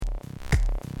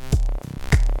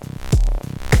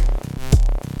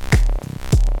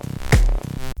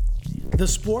The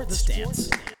Sports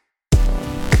Stance.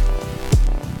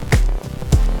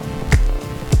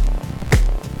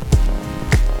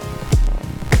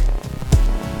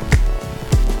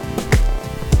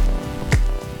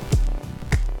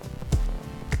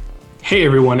 Hey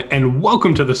everyone, and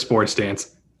welcome to The Sports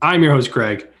Stance. I'm your host,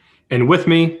 Greg, and with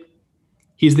me,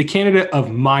 he's the candidate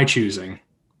of my choosing,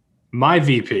 my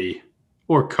VP,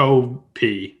 or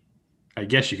co-P, I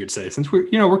guess you could say, since we're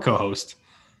co-hosts.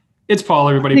 It's Paul,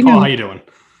 everybody. Paul, how you doing?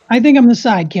 I think I'm the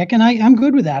sidekick, and I'm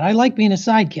good with that. I like being a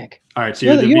sidekick. All right, so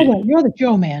you're the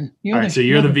show man. You're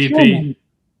the VP.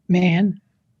 Man.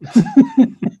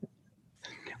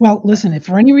 Well, listen, if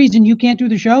for any reason you can't do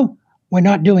the show, we're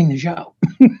not doing the show.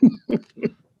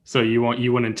 So you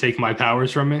wouldn't take my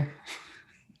powers from me?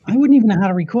 I wouldn't even know how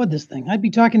to record this thing. I'd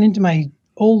be talking into my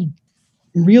old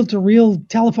reel-to-reel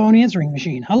telephone answering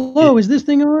machine. Hello, is this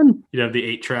thing on? You'd have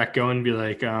the 8-track going and be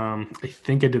like, I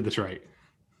think I did this right.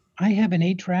 I have an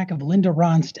 8-track of Linda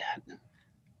Ronstadt.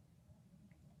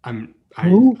 I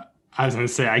was going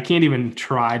to say, I can't even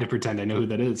try to pretend I know who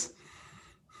that is.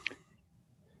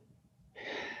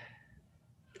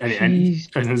 And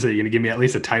I was going to say, you're going to give me at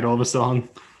least a title of a song?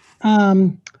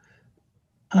 Blue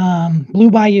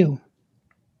Bayou.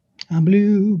 I'm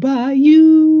Blue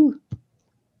Bayou.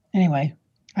 Anyway,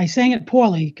 I sang it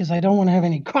poorly because I don't want to have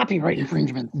any copyright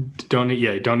infringement. Don't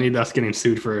need us getting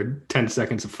sued for 10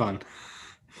 seconds of fun.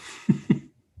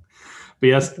 But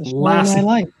yes,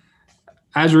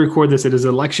 as we record this, it is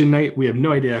election night. We have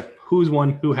no idea who's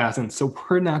won, who hasn't. So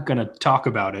we're not going to talk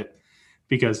about it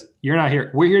because you're not here.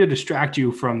 We're here to distract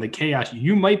you from the chaos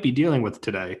you might be dealing with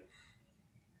today,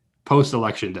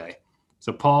 post-election day.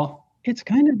 So, Paul. It's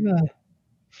kind of a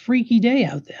freaky day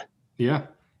out there. Yeah,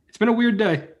 it's been a weird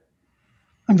day.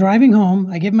 I'm driving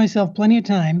home. I give myself plenty of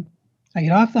time. I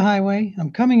get off the highway.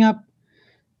 I'm coming up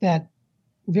that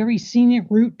very scenic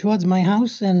route towards my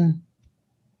house, and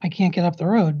I can't get up the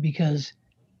road because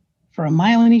for a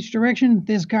mile in each direction,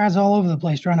 there's cars all over the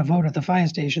place trying to vote at the fire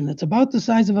station that's about the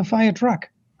size of a fire truck.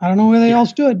 I don't know where they all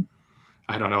stood.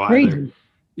 I don't know Crazy. Either.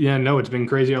 Yeah, no, it's been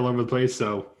crazy all over the place.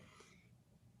 So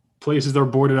places are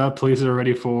boarded up. Places are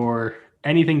ready for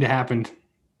anything to happen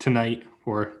tonight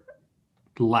or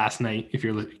last night because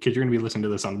you're going to be listening to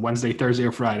this on Wednesday, Thursday,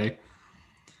 or Friday.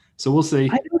 So we'll see.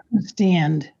 I don't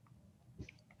understand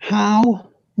how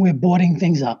we're boarding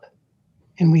things up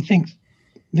and we think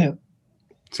that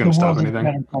it's going to stop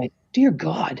anything. Dear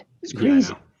God, it's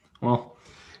crazy. Yeah, well,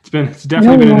 it's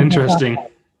definitely been an interesting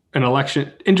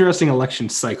election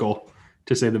cycle,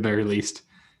 to say the very least.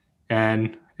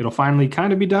 And it'll finally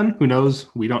kind of be done. Who knows?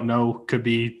 We don't know. Could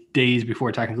be days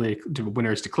before technically the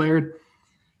winner is declared.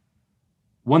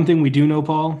 One thing we do know,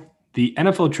 Paul, the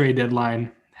NFL trade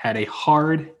deadline had a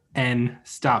hard end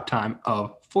stop time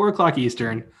of 4:00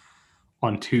 Eastern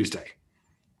on Tuesday.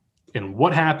 And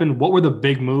what happened? What were the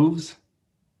big moves?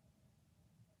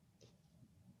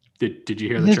 Did you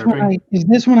hear the chirping? Is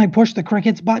this when I push the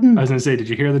crickets button? I was going to say, did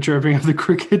you hear the chirping of the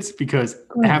crickets? Because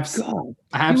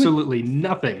absolutely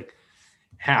nothing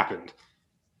happened.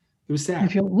 It was sad.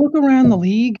 If you look around the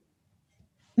league,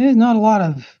 there's not a lot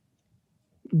of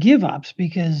give-ups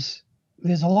because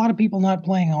there's a lot of people not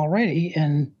playing already,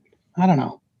 and I don't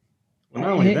know. Well,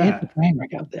 not only that, it's a train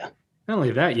wreck out there. Not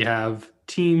only that, you have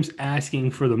teams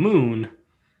asking for the moon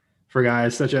for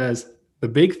guys such as the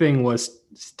big thing was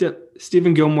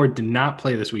Stephen Gilmore did not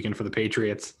play this weekend for the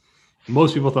Patriots.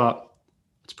 Most people thought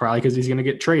it's probably because he's going to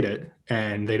get traded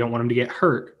and they don't want him to get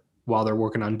hurt while they're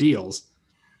working on deals.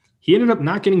 He ended up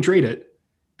not getting traded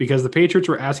because the Patriots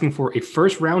were asking for a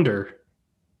first rounder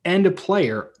and a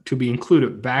player to be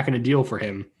included back in a deal for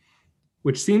him,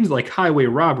 which seems like highway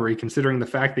robbery considering the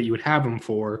fact that you would have him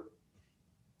for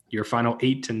your final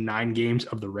 8 to 9 games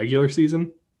of the regular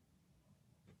season.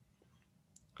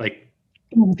 Like,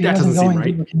 that doesn't seem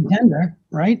right. To a contender,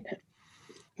 right?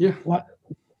 Yeah.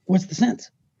 What's the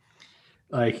sense?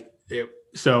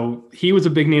 So he was a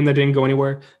big name that didn't go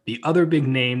anywhere. The other big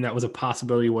name that was a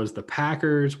possibility was the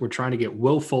Packers were trying to get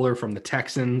Will Fuller from the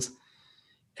Texans.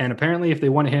 And apparently if they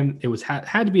wanted him, it was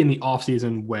had to be in the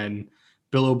offseason when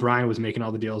Bill O'Brien was making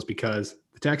all the deals because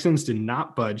the Texans did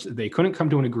not budge. They couldn't come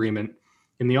to an agreement.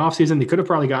 In the offseason, they could have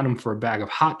probably gotten him for a bag of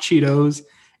hot Cheetos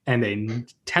and a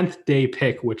 10th day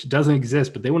pick, which doesn't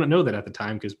exist, but they wouldn't know that at the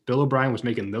time because Bill O'Brien was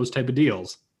making those type of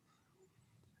deals.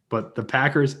 But the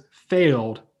Packers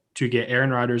failed to get Aaron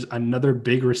Rodgers another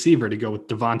big receiver to go with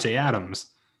Devontae Adams.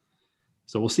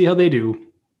 So we'll see how they do.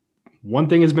 One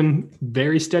thing has been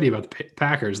very steady about the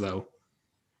Packers, though.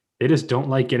 They just don't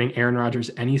like getting Aaron Rodgers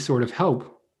any sort of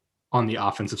help on the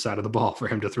offensive side of the ball for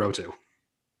him to throw to.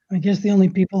 I guess the only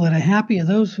people that are happy are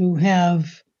those who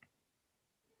have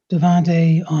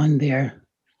Devontae on their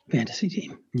fantasy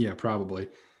team. Yeah, probably.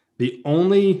 The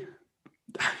only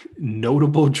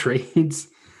notable trades,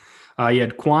 you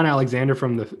had Quan Alexander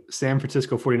from the San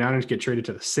Francisco 49ers get traded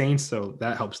to the Saints, so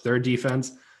that helps their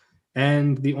defense.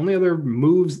 And the only other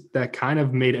moves that kind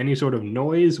of made any sort of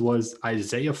noise was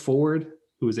Isaiah Ford,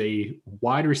 who is a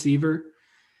wide receiver,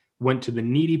 went to the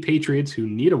needy Patriots who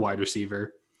need a wide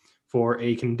receiver for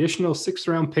a conditional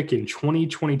 6th-round pick in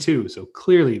 2022. So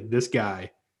clearly this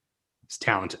guy is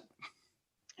talented.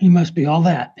 He must be all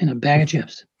that in a bag of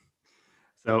chips.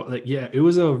 So yeah, it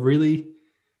was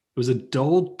a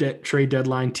dull trade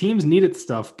deadline. Teams needed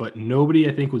stuff, but nobody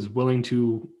I think was willing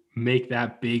to make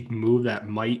that big move that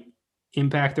might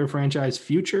impact their franchise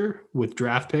future with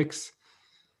draft picks.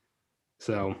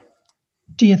 So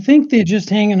do you think they're just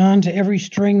hanging on to every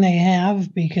string they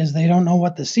have because they don't know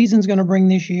what the season's going to bring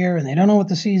this year and they don't know what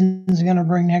the season's going to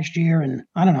bring next year? And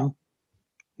I don't know.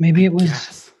 Maybe it was.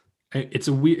 Yes. It's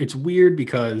weird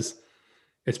because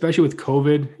especially with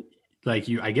COVID, like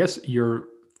I guess your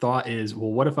thought is,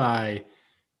 well, what if I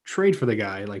trade for the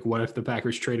guy? Like, what if the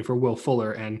Packers traded for Will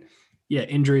Fuller? And yeah,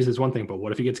 injuries is one thing, but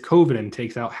what if he gets COVID and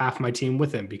takes out half my team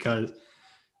with him? Because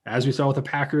as we saw with the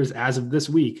Packers as of this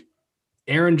week,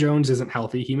 Aaron Jones isn't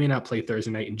healthy. He may not play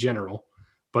Thursday night in general,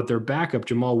 but their backup,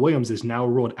 Jamal Williams, is now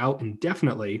ruled out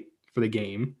indefinitely for the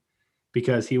game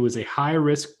because he was a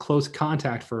high-risk close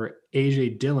contact for A.J.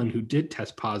 Dillon, who did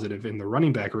test positive in the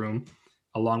running back room,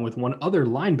 along with one other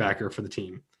linebacker for the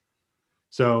team.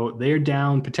 So they are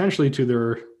down potentially to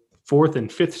their 4th and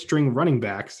 5th string running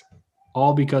backs,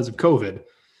 all because of COVID.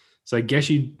 So I guess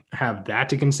you have that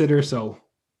to consider. So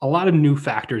a lot of new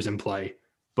factors in play,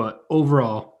 but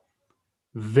overall,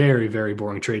 very, very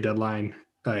boring trade deadline.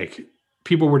 Like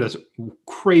people were just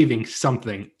craving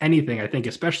something, anything, I think,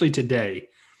 especially today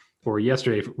or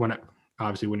yesterday, when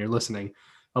you're listening,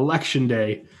 election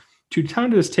day, to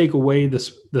kind of just take away the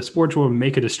sports world and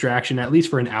make a distraction, at least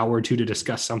for an hour or two, to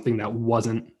discuss something that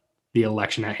wasn't the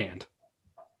election at hand.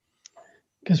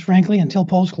 Because frankly, until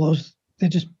polls close, they're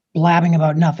just blabbing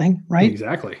about nothing, right?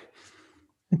 Exactly.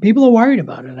 And people are worried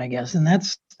about it, I guess. And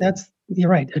that's you're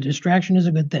right. A distraction is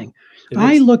a good thing.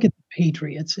 I is. look at the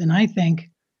Patriots and I think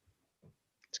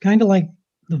it's kind of like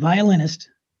the violinist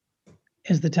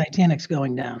as the Titanic's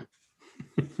going down.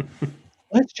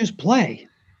 Let's just play.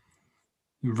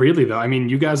 Really, though,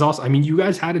 you guys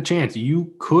had a chance.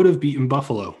 You could have beaten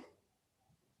Buffalo,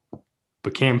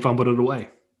 but Cam fumbled it away.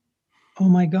 Oh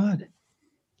my God.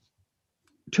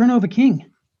 Turnover king.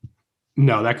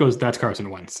 No, that's Carson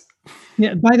Wentz.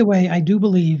 Yeah, by the way, I do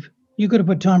believe you could have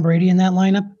put Tom Brady in that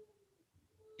lineup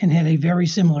and had a very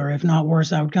similar, if not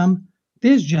worse, outcome.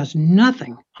 There's just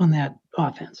nothing on that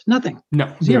offense. Nothing.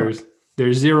 No, Zero.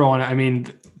 There's zero on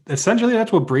it. Essentially,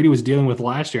 that's what Brady was dealing with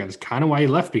last year. And that's kind of why he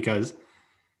left, because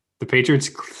the Patriots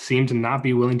seem to not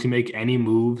be willing to make any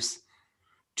moves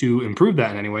to improve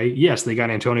that in any way. Yes, they got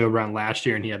Antonio Brown last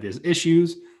year, and he had these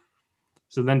issues.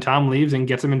 So then Tom leaves and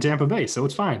gets him in Tampa Bay, so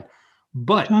it's fine.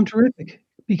 But Tom terrific,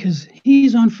 because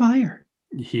he's on fire.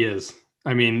 He is.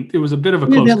 It was a bit of a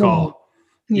close call.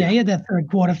 Yeah, he had that third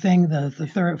quarter thing, the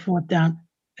third, 4th down.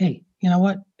 Hey, you know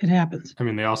what? It happens.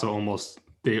 They also almost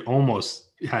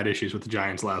had issues with the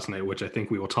Giants last night, which I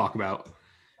think we will talk about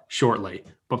shortly.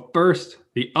 But first,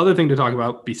 the other thing to talk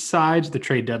about besides the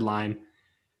trade deadline,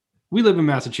 we live in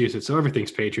Massachusetts, so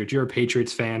everything's Patriots. You're a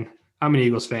Patriots fan. I'm an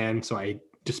Eagles fan, so I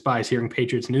despise hearing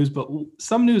Patriots news. But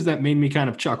some news that made me kind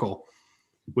of chuckle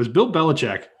was Bill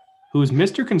Belichick, who is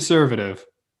Mr. Conservative,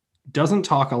 doesn't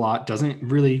talk a lot, doesn't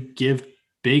really give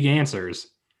big answers.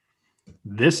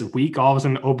 This week, all of a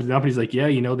sudden opens up and he's like, yeah,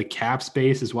 the cap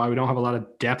space is why we don't have a lot of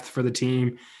depth for the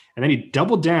team. And then he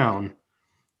doubled down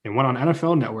and went on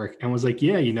NFL Network and was like,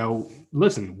 yeah,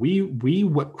 listen,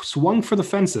 we swung for the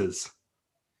fences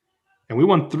and we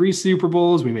won 3 Super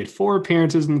Bowls. We made 4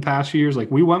 appearances in the past few years.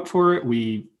 Like, we went for it.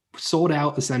 We sold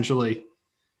out essentially.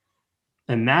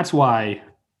 And that's why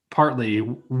partly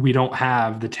we don't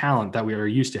have the talent that we are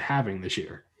used to having this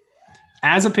year.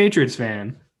 As a Patriots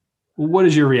fan, what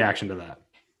is your reaction to that?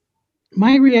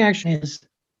 My reaction is,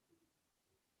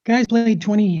 guys played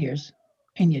 20 years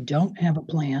and you don't have a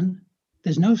plan.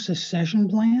 There's no succession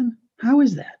plan. How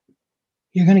is that?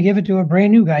 You're going to give it to a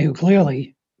brand new guy who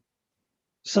clearly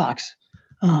sucks.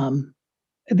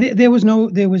 There was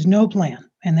no plan.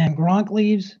 And then Gronk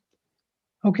leaves.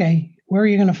 Okay, where are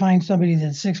you going to find somebody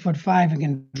that's 6'5" and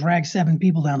can drag 7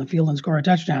 people down the field and score a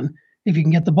touchdown if you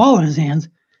can get the ball in his hands?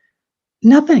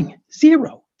 Nothing.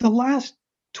 Zero. The last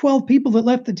 12 people that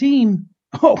left the team,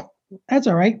 oh, that's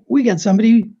all right. We got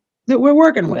somebody that we're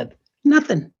working with.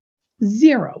 Nothing.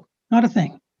 Zero. Not a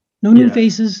thing. No new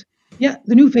faces. Yeah,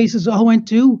 the new faces all went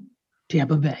to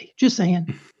Tampa Bay. Just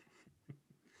saying.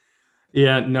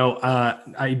 Yeah, no,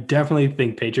 I definitely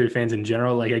think Patriot fans in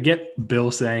general, like I get Bill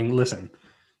saying, listen,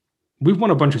 we've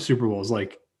won a bunch of Super Bowls.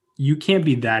 Like, you can't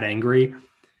be that angry.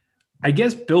 I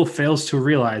guess Bill fails to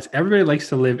realize everybody likes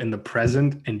to live in the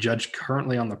present and judge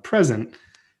currently on the present.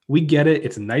 We get it.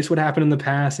 It's nice what happened in the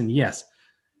past. And yes,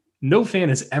 no fan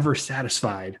is ever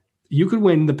satisfied. You could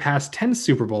win the past 10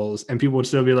 Super Bowls and people would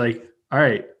still be like, all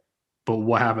right, but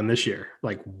what happened this year?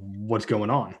 Like, what's going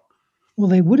on? Well,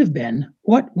 they would have been.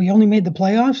 What? We only made the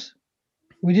playoffs?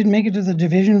 We didn't make it to the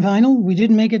division final? We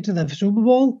didn't make it to the Super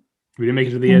Bowl? We didn't make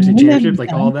it to the AFC When that Championship, was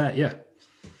like all done, that. Yeah.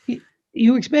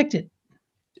 you expect it.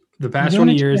 The You past don't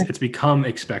 20 years, expect it's become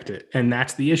expected. And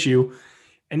that's the issue.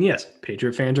 And yes,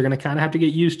 Patriot fans are going to kind of have to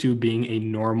get used to being a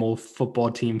normal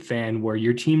football team fan where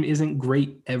your team isn't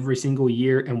great every single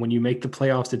year. And when you make the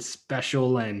playoffs, it's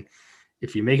special. And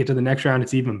if you make it to the next round,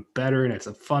 it's even better and it's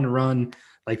a fun run.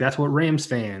 Like that's what Rams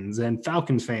fans and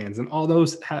Falcons fans and all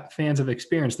those fans have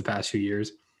experienced the past few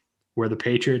years, where the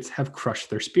Patriots have crushed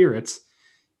their spirits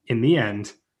in the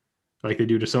end, like they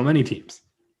do to so many teams.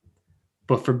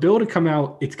 But for Bill to come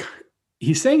out,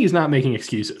 he's saying he's not making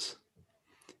excuses.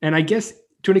 And I guess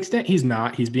to an extent he's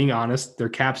not. He's being honest. Their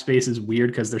cap space is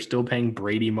weird because they're still paying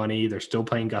Brady money. They're still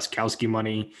paying Guskowski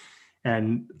money.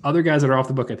 And other guys that are off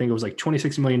the book, I think it was like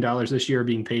 $26 million this year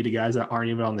being paid to guys that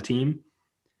aren't even on the team.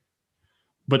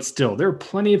 But still, there are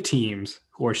plenty of teams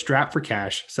who are strapped for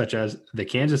cash, such as the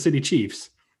Kansas City Chiefs,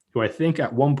 who I think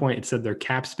at one point it said their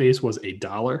cap space was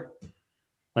 $1.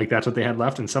 Like that's what they had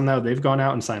left. And somehow they've gone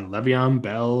out and signed Le'Veon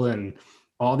Bell and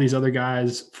all these other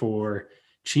guys for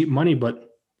cheap money, but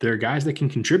they're guys that can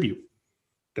contribute.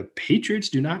 The Patriots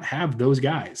do not have those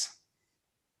guys.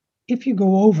 if you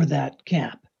go over that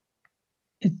cap,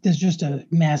 there's just a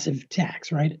massive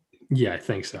tax, right? Yeah, I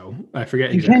think so. I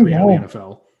forget You can exactly how go the over.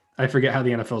 NFL. I forget how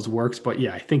the NFL's works, but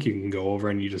yeah, I think you can go over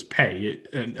and you just pay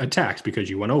a tax because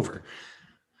you went over.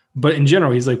 But in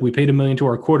general, he's like, we paid $1 million to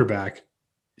our quarterback,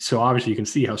 so obviously you can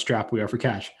see how strapped we are for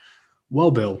cash.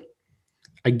 Well, Bill,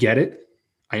 I get it,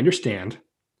 I understand,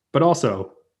 but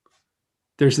also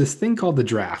there's this thing called the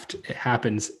draft. It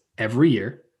happens every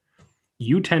year.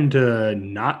 You tend to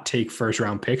not take first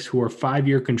round picks who are 5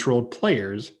 year controlled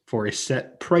players for a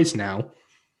set price now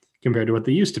compared to what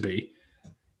they used to be.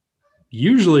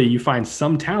 Usually you find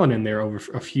some talent in there over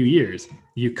a few years.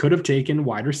 You could have taken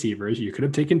wide receivers, you could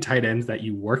have taken tight ends that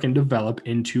you work and develop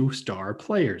into star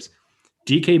players.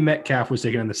 DK Metcalf was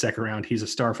taken in the second round. He's a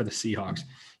star for the Seahawks.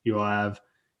 You'll have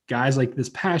guys like this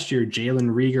past year, Jalen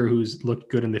Rieger, who's looked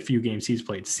good in the few games he's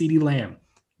played, CeeDee Lamb,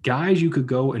 guys you could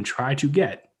go and try to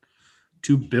get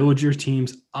to build your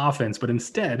team's offense. But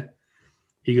instead,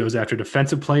 he goes after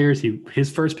defensive players. His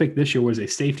first pick this year was a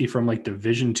safety from like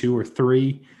Division 2 or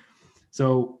 3.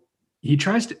 So he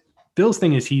tries to. Bill's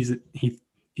thing is he's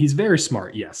very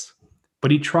smart, yes,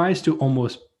 but he tries to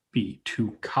almost be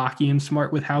too cocky and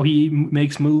smart with how he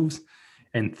makes moves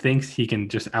and thinks he can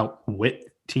just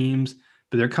outwit teams.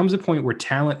 But there comes a point where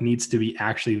talent needs to be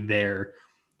actually there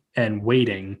and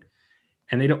waiting.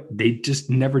 And they just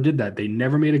never did that. They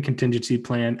never made a contingency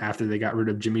plan after they got rid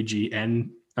of Jimmy G and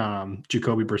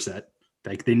Jacoby Brissett.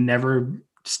 Like they never,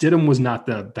 Stidham was not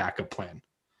the backup plan.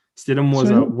 Stidham was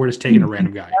So we're just taking a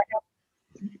random guy.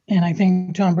 and I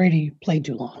think Tom Brady played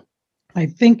too long. I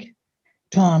think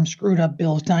Tom screwed up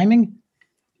Bill's timing.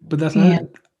 But that's not And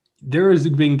it. There has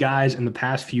been guys in the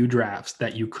past few drafts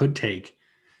that you could take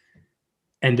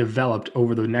and developed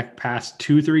over the next past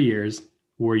 2-3 years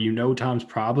where you know Tom's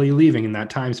probably leaving in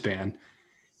that time span.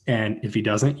 And if he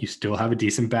doesn't, you still have a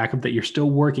decent backup that you're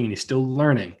still working and he's still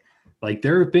learning. Like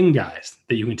there have been guys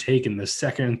that you can take in the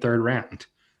second and third round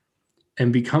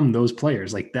and become those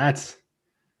players. Like that's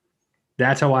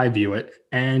how I view it.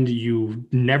 And you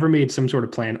never made some sort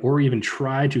of plan or even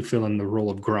tried to fill in the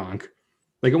role of Gronk.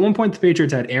 Like at one point, the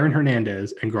Patriots had Aaron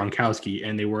Hernandez and Gronkowski,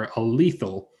 and they were a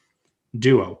lethal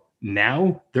duo.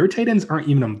 Now their tight ends aren't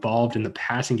even involved in the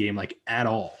passing game like at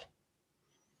all.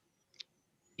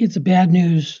 it's a bad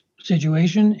news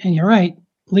situation. And you're right,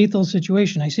 lethal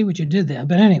situation. I see what you did there.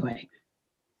 But anyway,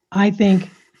 I think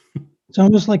it's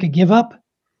almost like a give up.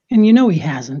 And you know he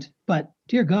hasn't. But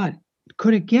dear God,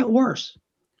 could it get worse?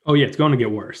 Oh yeah, it's going to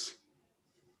get worse.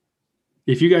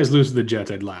 If you guys lose to the Jets,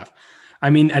 I'd laugh.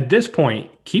 I mean, at this point,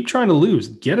 keep trying to lose.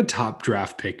 Get a top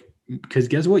draft pick. Because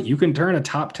guess what? You can turn a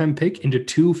top 10 pick into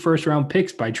 2 first round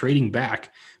picks by trading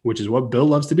back, which is what Bill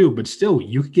loves to do. But still,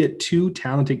 you could get 2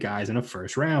 talented guys in a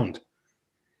first round.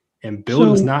 And Bill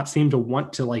does So not seem to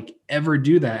want to like ever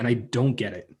do that. And I don't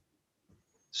get it.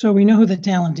 so we know who the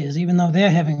talent is, even though they're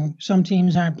having some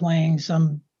teams aren't playing,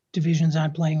 some divisions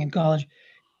aren't playing in college,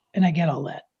 and I get all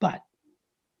that. But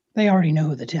they already know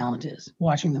who the talent is,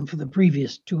 watching them for the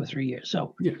previous 2 or 3 years.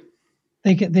 So Yeah.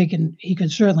 he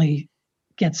could certainly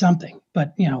get something,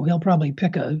 but he'll probably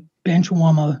pick a bench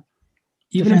warmer.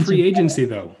 Even in free agency,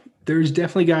 though, there's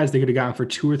definitely guys they could have gotten for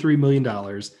 $2 or $3 million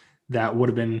that would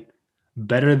have been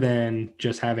better than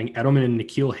just having Edelman and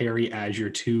N'Keal Harry as your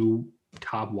two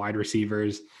top wide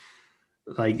receivers.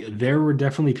 Like, there were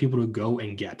definitely people to go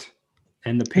and get,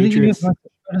 and the Patriots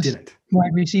didn't.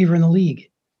 Wide receiver in the league.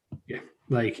 Yeah,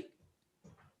 like,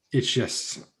 it's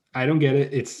just, I don't get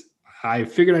it. I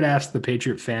figured I'd ask the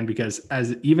Patriot fan because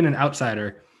as even an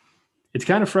outsider, it's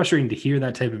kind of frustrating to hear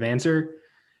that type of answer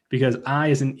because I,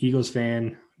 as an Eagles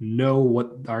fan, know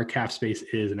what our cap space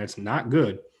is, and it's not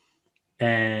good.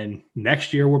 And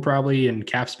next year we're probably in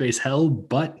cap space hell,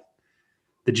 but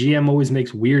the GM always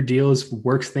makes weird deals,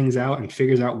 works things out, and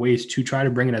figures out ways to try to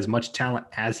bring in as much talent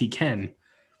as he can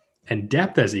and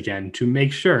depth as he can to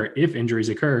make sure if injuries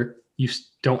occur, you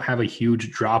don't have a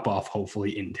huge drop off,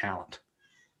 hopefully, in talent.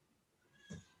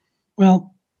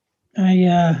 Well,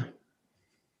 I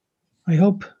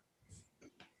hope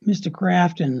Mr.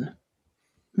 Kraft and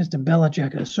Mr.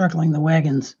 Belichick are circling the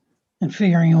wagons and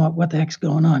figuring out what the heck's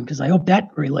going on, because I hope that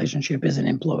relationship isn't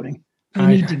imploding.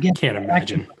 I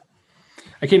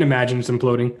can't imagine it's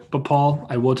imploding. But, Paul,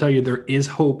 I will tell you there is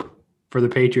hope for the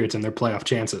Patriots and their playoff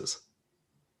chances.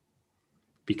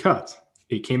 Because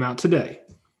it came out today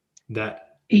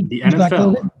that the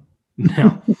NFL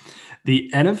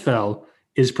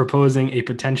is proposing a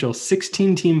potential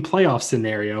 16-team playoff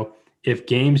scenario if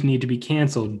games need to be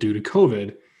canceled due to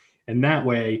COVID. And that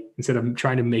way, instead of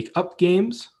trying to make up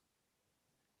games,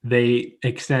 they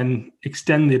extend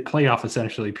the playoff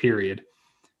essentially period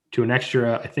to an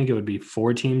extra, I think it would be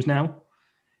 4 teams now,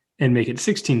 and make it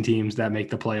 16 teams that make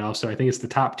the playoffs. So I think it's the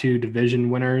top 2 division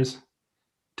winners,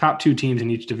 top 2 teams in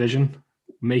each division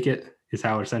make it, is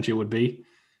how essentially it would be.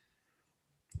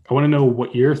 I want to know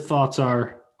what your thoughts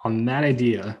are on that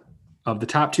idea of the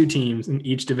top 2 teams in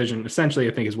each division. Essentially,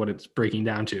 I think is what it's breaking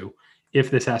down to.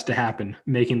 If this has to happen,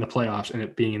 making the playoffs and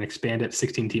it being an expanded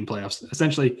 16-team playoffs,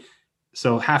 essentially,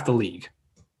 so half the league.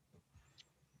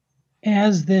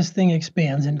 As this thing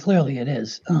expands, and clearly it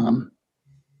is,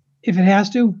 if it has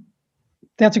to,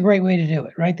 that's a great way to do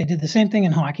it, right? They did the same thing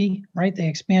in hockey, right? They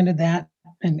expanded that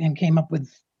and came up with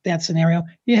that scenario.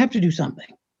 You have to do something.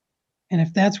 And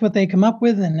if that's what they come up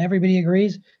with and everybody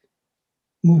agrees,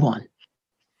 move on.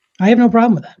 I have no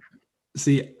problem with that.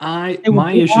 See,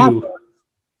 my issue...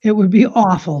 It would be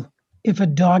awful if a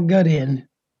dog got in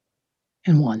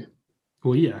and won.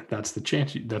 Well, yeah, that's the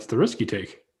chance. That's the risk you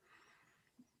take.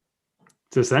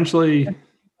 It's essentially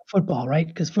football, right?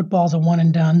 Because football's a one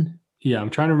and done. Yeah,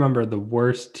 I'm trying to remember the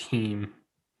worst team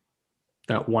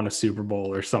that won a Super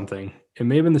Bowl or something. It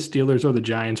may have been the Steelers or the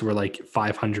Giants were like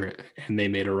 500 and they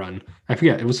made a run. I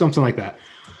forget. It was something like that.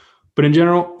 But in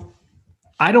general,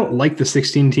 I don't like the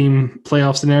 16-team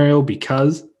playoff scenario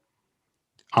because,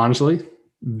 honestly,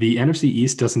 the NFC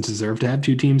East doesn't deserve to have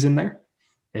 2 teams in there.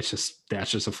 That's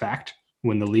just a fact.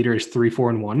 When the leader is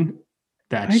 3-4-1,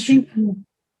 I think you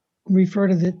refer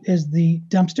to it as the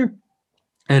dumpster.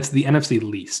 And it's the NFC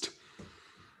least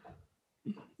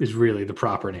is really the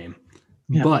proper name.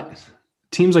 Yeah. But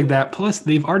teams like that, plus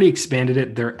they've already expanded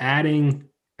it. They're adding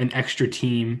an extra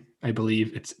team. I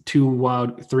believe it's 3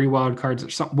 wild cards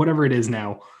or something, whatever it is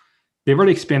now. They've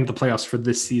already expanded the playoffs for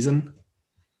this season.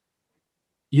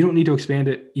 You don't need to expand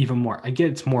it even more. I get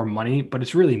it's more money, but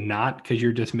it's really not because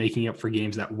you're just making up for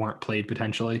games that weren't played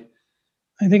potentially.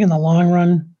 I think in the long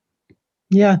run,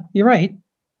 yeah, you're right.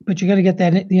 But you got to get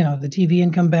that, the TV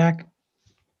income back.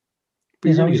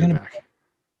 There's always going to be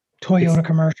a Toyota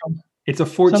commercial. It's a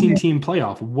 14-team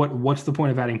playoff. What's the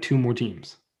point of adding 2 more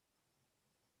teams?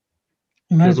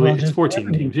 You might as well it's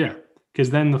 14 teams, yeah.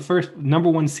 Because then the first number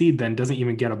 1 seed then doesn't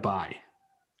even get a bye.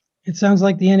 It sounds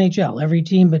like the NHL. Every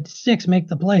team but 6 make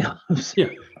the playoffs. Yeah,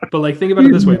 but like think about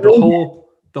it this way: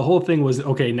 the whole thing was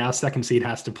okay. Now second seed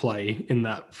has to play in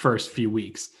the first few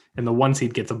weeks, and the 1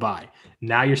 seed gets a bye.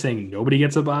 Now you're saying nobody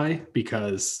gets a bye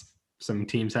because some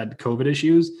teams had COVID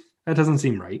issues. That doesn't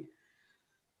seem right.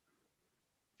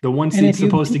 The 1 seed's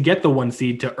supposed to get the 1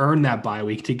 seed to earn that bye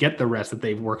week to get the rest that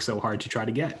they've worked so hard to try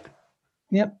to get.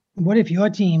 Yep. What if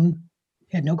your team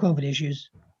had no COVID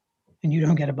issues? And you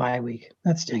don't get a bye week?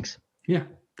 That stinks. Yeah,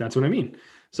 that's what I mean.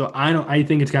 So I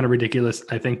think it's kind of ridiculous.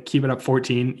 I think keep it up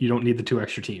 14. You don't need the 2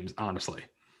 extra teams, honestly.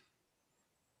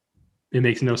 It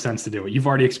makes no sense to do it. You've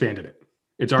already expanded it.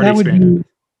 It's already expanded.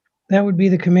 That would be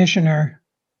the commissioner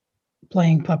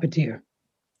playing puppeteer.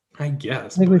 I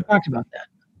guess. I think we've talked about that.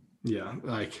 Yeah,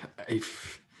 like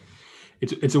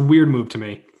it's a weird move to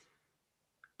me.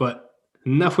 But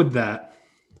enough with that.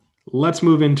 Let's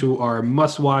move into our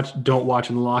must watch, don't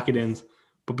watch, and lock it ins.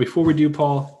 But before we do,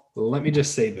 Paul, let me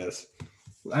just say this.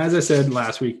 As I said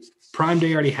last week, Prime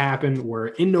Day already happened. We're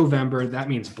in November. That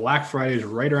means Black Friday is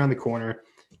right around the corner.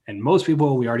 And most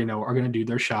people, we already know, are going to do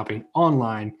their shopping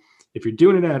online. If you're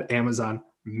doing it at Amazon,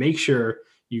 make sure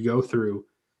you go through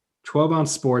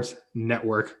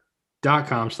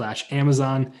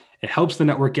 12ouncesportsnetwork.com/Amazon. It helps the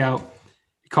network out.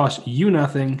 It costs you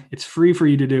nothing. It's free for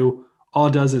you to do. All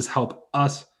it does is help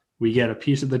us. We get a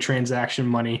piece of the transaction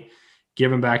money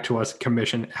given back to us,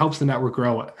 commission. It helps the network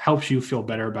grow. It helps you feel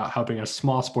better about helping a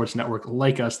small sports network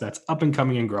like us that's up and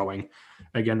coming and growing.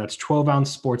 Again, that's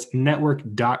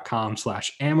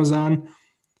 12ouncesportsnetwork.com/Amazon.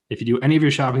 If you do any of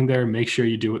your shopping there, make sure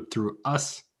you do it through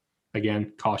us.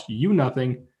 Again, cost you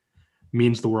nothing,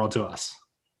 means the world to us.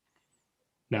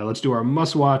 Now let's do our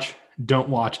must watch, don't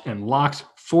watch, and locks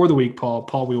for the week, Paul.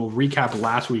 Paul, we will recap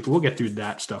last week. We'll get through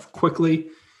that stuff quickly.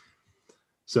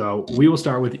 So we will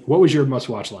start with, what was your must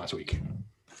watch last week?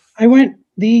 I went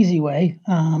the easy way,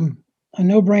 a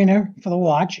no-brainer for the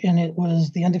watch, and it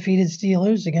was the undefeated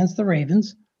Steelers against the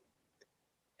Ravens.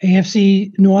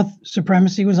 AFC North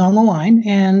supremacy was on the line,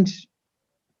 and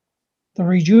the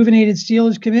rejuvenated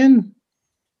Steelers come in,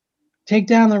 take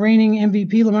down the reigning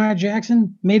MVP Lamar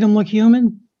Jackson, made him look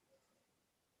human.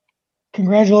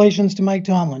 Congratulations to Mike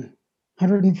Tomlin.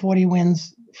 140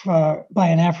 wins by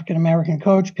an African-American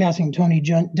coach, passing Tony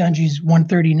Dungy's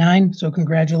 139. So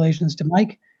congratulations to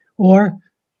Mike. Or,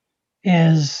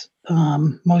 as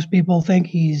most people think,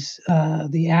 he's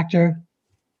the actor,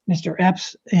 Mr.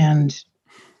 Epps, and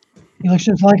he looks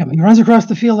just like him. He runs across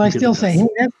the field. I still say, hey,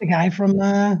 that's the guy from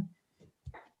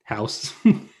House.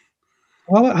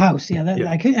 Well, House. Yeah,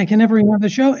 yeah. I can never remember the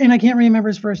show, and I can't remember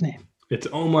his first name. It's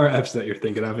Omar Epps that you're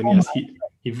thinking of, and yes,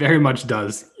 he very much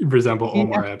does resemble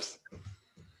Omar Epps.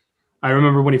 I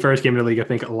remember when he first came into the league, I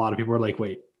think a lot of people were like,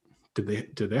 wait, did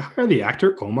they hire the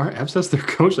actor Omar Epps as their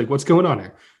coach? Like, what's going on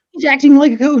here? He's acting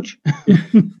like a coach.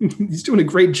 He's doing a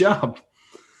great job.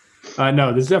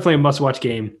 No, this is definitely a must-watch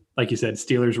game. Like you said,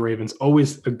 Steelers-Ravens,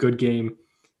 always a good game,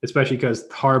 especially because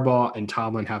Harbaugh and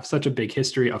Tomlin have such a big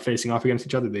history of facing off against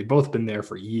each other. They've both been there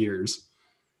for years.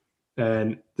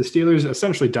 And the Steelers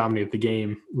essentially dominated the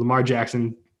game. Lamar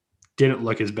Jackson didn't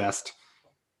look his best.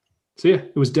 So, yeah,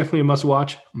 it was definitely a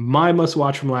must-watch. My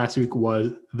must-watch from last week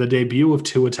was the debut of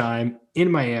Tua Time in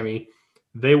Miami.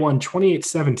 They won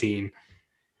 28-17.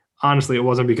 Honestly, it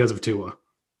wasn't because of Tua.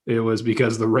 It was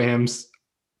because the Rams,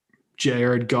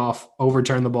 Jared Goff,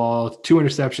 overturned the ball, 2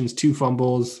 interceptions, 2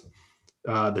 fumbles.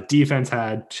 The defense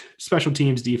special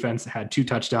teams defense had 2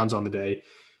 touchdowns on the day.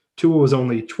 Tua was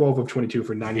only 12 of 22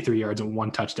 for 93 yards and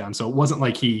 1 touchdown. So it wasn't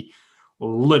like he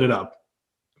lit it up,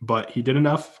 but he did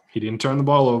enough. He didn't turn the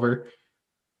ball over.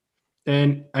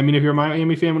 And I mean, if you're a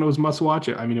Miami fan and it was must watch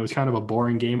it, I mean, it was kind of a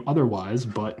boring game otherwise,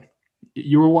 but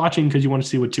you were watching because you wanted to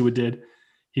see what Tua did.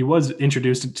 He was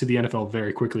introduced to the NFL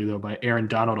very quickly, though, by Aaron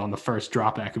Donald on the first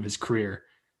dropback of his career,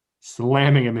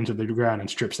 slamming him into the ground and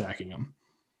strip sacking him.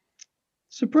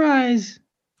 Surprise.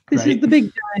 This is the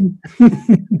big time.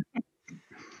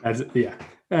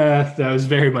 That was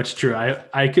very much true.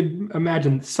 I could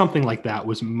imagine something like that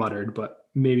was muttered, but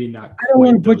maybe not. I don't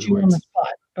want to put you on the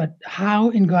spot, but how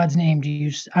in God's name do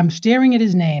you? I'm staring at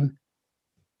his name,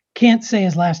 can't say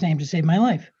his last name to save my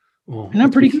life. Well, and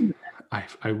I'm pretty good.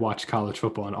 I watch college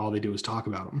football and all they do is talk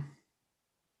about him.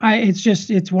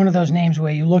 It's one of those names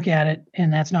where you look at it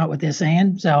and that's not what they're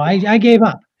saying. So I gave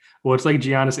up. Well, it's like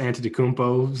Giannis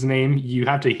Antetokounmpo's name. You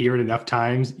have to hear it enough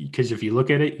times because if you look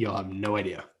at it, you'll have no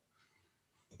idea.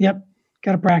 Yep.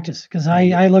 Got to practice because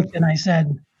I looked and I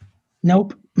said,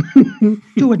 nope,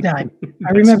 Tua time.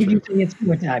 I remember you saying it's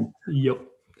Tua time. Yep.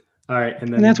 All right.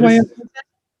 And that's why.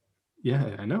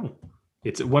 Yeah, I know.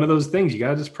 It's one of those things. You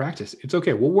got to just practice. It's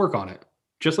okay. We'll work on it.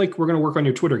 Just like we're going to work on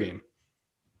your Twitter game.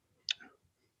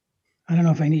 I don't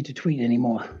know if I need to tweet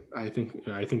anymore. I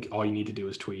think all you need to do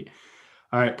is tweet.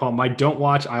 All right, Paul, my don't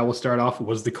watch, I will start off,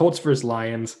 was the Colts versus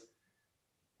Lions.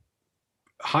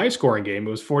 High scoring game.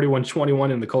 It was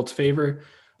 41-21 in the Colts' favor.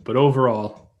 But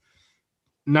overall,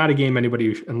 not a game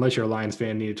anybody, unless you're a Lions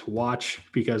fan, needed to watch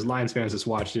because Lions fans just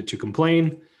watched it to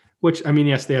complain, which, I mean,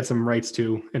 yes, they had some rights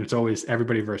to, and it's always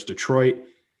everybody versus Detroit.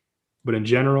 But in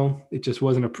general, it just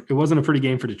wasn't a pretty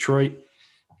game for Detroit.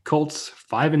 Colts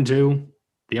 5-2.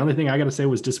 The only thing I got to say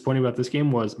was disappointing about this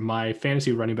game was my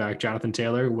fantasy running back, Jonathan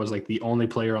Taylor, was like the only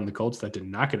player on the Colts that did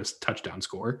not get a touchdown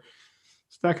score.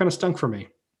 So that kind of stunk for me.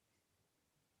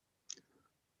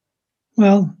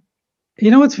 Well,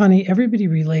 you know what's funny? Everybody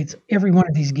relates every one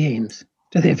of these games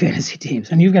to their fantasy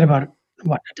teams. And you've got about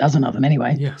What, a dozen of them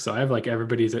anyway. Yeah, so I have like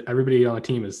everybody on the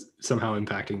team is somehow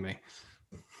impacting me.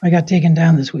 I got taken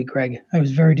down this week, Greg. I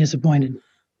was very disappointed.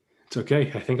 It's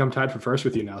okay. I think I'm tied for first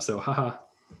with you now, so haha.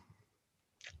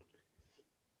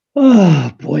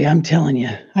 Oh boy, I'm telling you,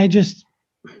 It's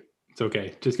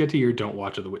okay. Just get to your don't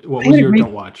watch of the week. What I was had a your great.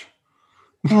 don't watch?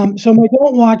 So my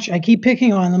don't watch. I keep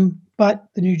picking on them, but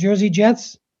the New Jersey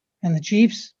Jets and the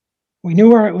Chiefs, we knew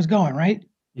where it was going, right?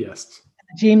 Yes.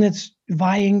 The team that's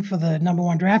vying for the number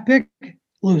one draft pick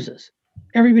loses.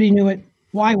 Everybody knew it.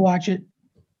 Why watch it?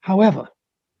 However,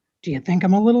 do you think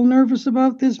I'm a little nervous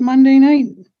about this Monday night?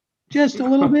 Just a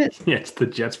little bit. Yeah, it's the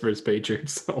Jets versus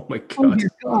Patriots. Oh my Oh god. dear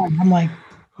God! I'm like,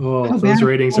 Oh, how bad? those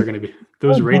ratings are going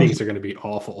to be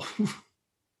awful.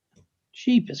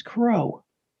 Cheap as crow.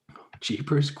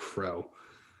 Jeepers crow.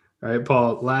 All right,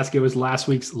 Paul. Last game was last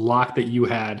week's lock that you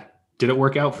had. Did it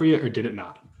work out for you or did it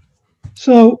not?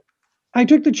 So I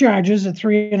took the Chargers at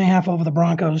 3.5 over the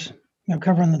Broncos,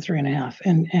 covering the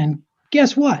 3.5. And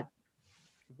guess what?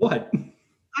 What?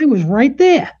 I was right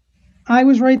there.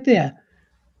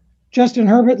 Justin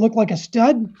Herbert looked like a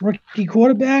stud, rookie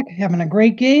quarterback, having a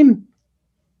great game.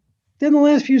 Then the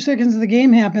last few seconds of the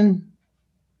game happen,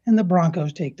 and the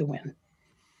Broncos take the win.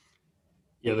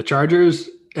 Yeah, the Chargers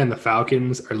and the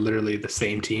Falcons are literally the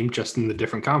same team, just in the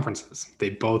different conferences.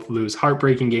 They both lose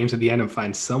heartbreaking games at the end and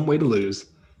find some way to lose.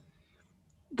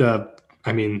 I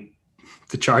mean,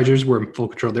 the Chargers were in full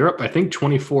control. They're up, I think,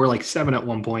 24-7 at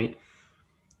one point.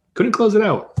 Couldn't close it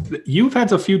out. You've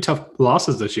had a few tough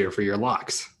losses this year for your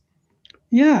locks.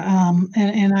 Yeah,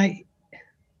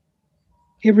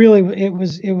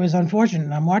 it was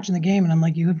unfortunate. I'm watching the game and I'm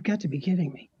like, you have got to be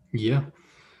kidding me. Yeah.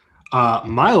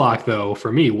 My lock, though,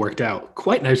 for me worked out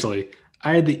quite nicely.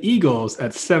 I had the Eagles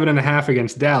at 7.5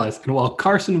 against Dallas, and while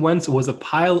Carson Wentz was a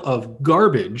pile of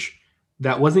garbage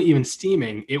that wasn't even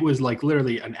steaming, it was like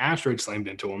literally an asteroid slammed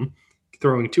into him,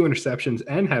 throwing 2 interceptions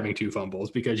and having 2 fumbles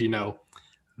because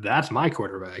that's my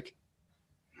quarterback.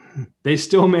 They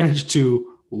still managed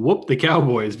to whoop the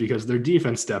Cowboys because their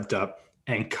defense stepped up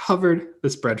and covered the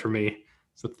spread for me.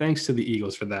 So thanks to the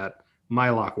Eagles for that. My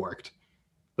lock worked.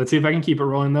 Let's see if I can keep it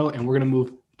rolling, though, and we're going to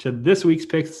move to this week's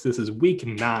picks. This is week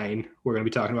 9 we're going to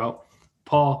be talking about.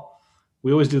 Paul,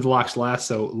 we always do the locks last,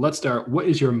 so let's start. What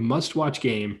is your must-watch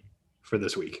game for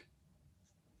this week?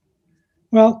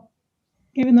 Well,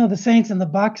 even though the Saints and the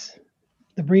Bucks,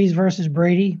 the Breeze versus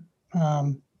Brady,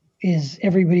 is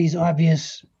everybody's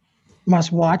obvious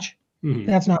must-watch,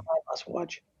 That's not my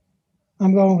must-watch.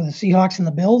 I'm going with the Seahawks and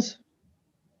the Bills,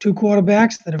 2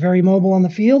 quarterbacks that are very mobile on the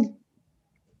field.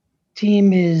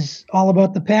 Team is all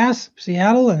about the pass,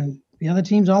 Seattle, and the other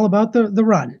team's all about the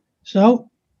run. So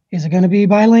is it going to be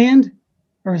by land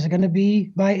or is it going to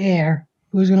be by air?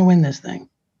 Who's going to win this thing?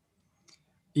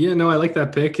 Yeah, no, I like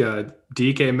that pick.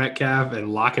 DK Metcalf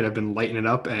and Lockett have been lighting it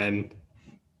up, and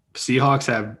Seahawks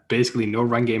have basically no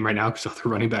run game right now because all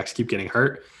their running backs keep getting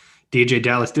hurt. DJ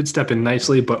Dallas did step in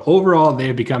nicely, but overall they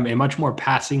have become a much more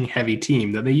passing-heavy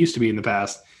team than they used to be in the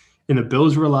past. And the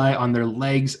Bills rely on their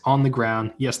legs on the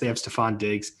ground. Yes, they have Stephon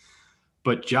Diggs,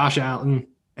 but Josh Allen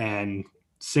and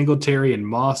Singletary and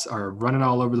Moss are running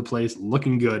all over the place,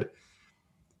 looking good.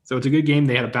 So it's a good game.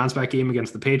 They had a bounce-back game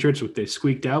against the Patriots, which they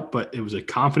squeaked out, but it was a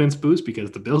confidence boost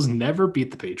because the Bills never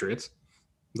beat the Patriots.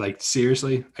 Like,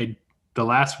 seriously, the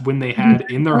last win they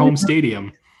had in their home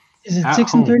stadium Is it at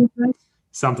 6-35?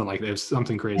 Something like that. It was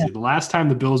something crazy. Yeah. The last time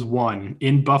the Bills won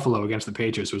in Buffalo against the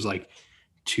Patriots was like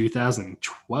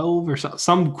 2012 or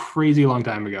some crazy long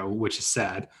time ago, which is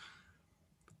sad.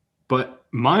 But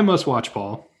my must-watch,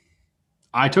 Paul,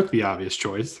 I took the obvious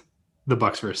choice, the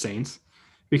Bucks versus Saints,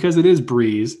 because it is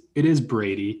Breeze, it is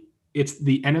Brady, it's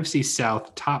the NFC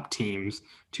South top teams,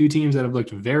 2 teams that have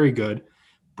looked very good.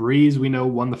 Breeze, we know,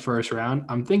 won the first round.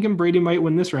 I'm thinking Brady might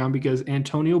win this round because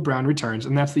Antonio Brown returns,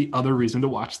 and that's the other reason to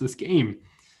watch this game.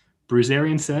 Bruce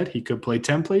Arians said he could play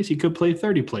 10 plays, he could play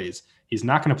 30 plays. He's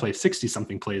not going to play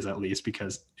 60-something plays at least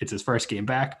because it's his first game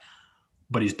back,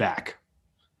 but he's back.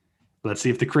 Let's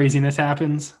see if the craziness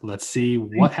happens. Let's see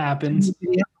what happens.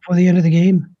 Before the end of the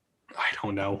game? I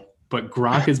don't know. But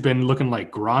Gronk has been looking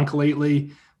like Gronk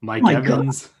lately. Mike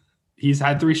Evans, God. He's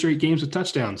had 3 straight games with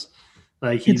touchdowns.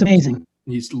 It's amazing.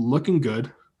 He's looking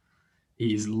good.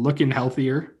 He's looking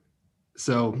healthier.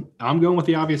 So I'm going with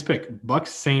the obvious pick. Bucks,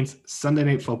 Saints, Sunday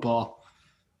Night Football.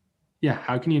 Yeah,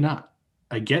 how can you not?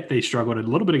 I get they struggled a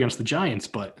little bit against the Giants,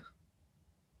 but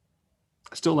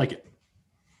I still like it.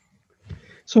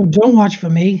 So don't watch for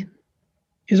me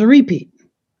is a repeat.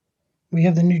 We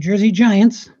have the New Jersey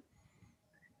Giants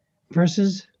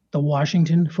versus the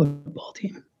Washington football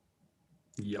team.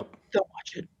 Yep. Don't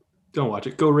watch it. Don't watch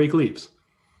it. Go rake leaves.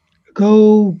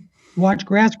 Go watch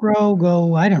grass grow,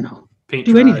 go, I don't know, Paint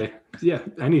do anything. dry. Yeah,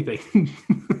 anything.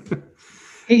 Get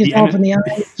the, yourself in N- the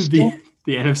eye. the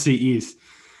the NFC East.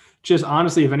 Just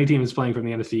honestly, if any team is playing from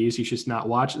the NFC East, you should not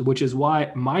watch, which is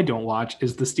why my don't watch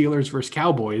is the Steelers versus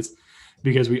Cowboys,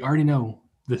 because we already know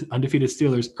the undefeated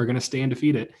Steelers are going to stay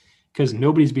undefeated because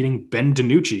nobody's beating Ben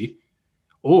DiNucci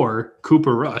or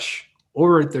Cooper Rush,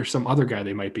 or there's some other guy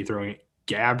they might be throwing.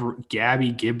 Gilbert.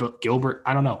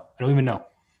 I don't know. I don't even know.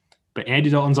 But Andy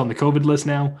Dalton's on the COVID list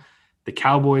now. The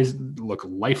Cowboys look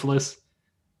lifeless.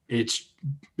 It's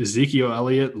Ezekiel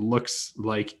Elliott looks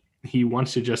like he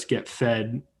wants to just get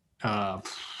fed. I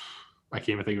can't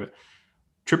even think of it.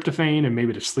 Tryptophan and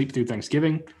maybe to sleep through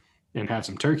Thanksgiving and have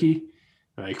some turkey.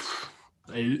 Like,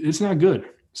 it's not good.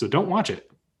 So don't watch it.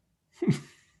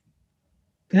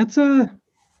 That's a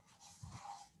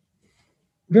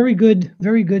very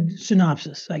good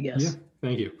synopsis, I guess. Yeah,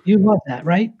 thank you. You love that,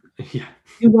 right? Yeah,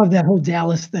 You love that whole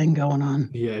Dallas thing going on.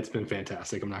 yeah, it's been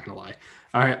fantastic. I'm not gonna lie.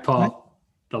 All right, Paul,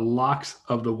 the locks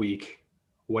of the week.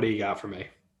 What do you got for me?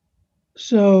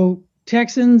 So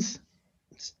Texans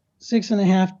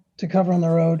 6.5 to cover on the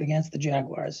road against the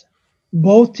Jaguars.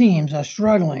 Both teams are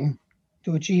struggling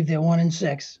to achieve their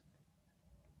 1-6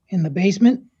 in the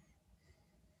basement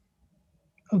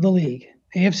of the league,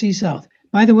 AFC South.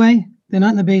 By the way, they're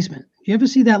not in the basement. You ever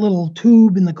see that little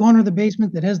tube in the corner of the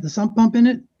basement that has the sump pump in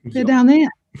it? They're Yep. down there.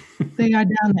 They are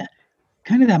down there.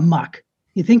 Kind of that muck.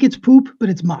 You think it's poop, but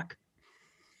it's muck.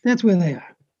 That's where they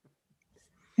are.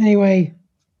 Anyway,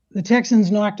 the Texans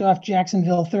knocked off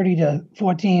Jacksonville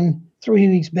 30-14 3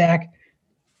 weeks back.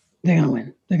 They're going to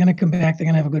win. They're going to come back. They're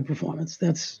going to have a good performance.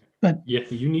 But yeah,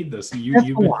 you need this.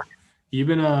 You've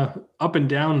been up and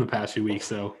down the past few weeks,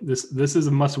 so this is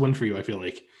a must win for you. I feel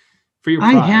like for your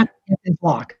pride. I have to get this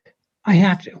lock. I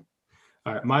have to.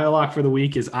 All right, my lock for the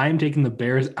week is I'm taking the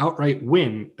Bears outright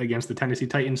win against the Tennessee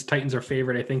Titans. Titans are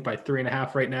favored, I think, by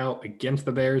 3.5 right now against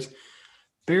the Bears.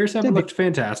 Bears haven't looked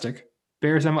fantastic.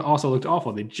 Bears haven't also looked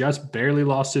awful. They just barely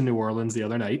lost to New Orleans the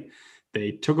other night. They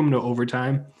took them to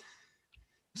overtime.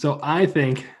 So I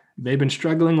think they've been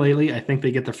struggling lately. I think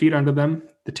they get their feet under them.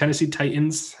 The Tennessee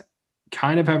Titans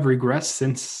kind of have regressed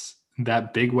since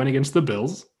that big win against the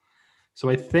Bills. So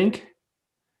I think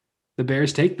the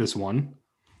Bears take this one.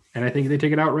 And I think they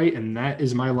take it outright, and that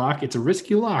is my lock. It's a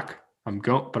risky lock.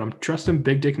 But I'm trusting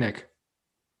Big Dick Nick.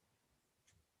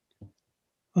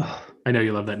 Oh, I know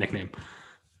you love that nickname.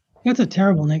 that's a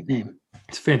terrible nickname.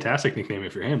 It's a fantastic nickname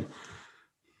if you're him.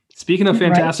 Speaking of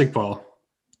fantastic, right. Paul,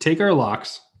 take our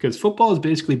locks, because football is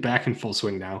basically back in full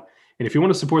swing now. And if you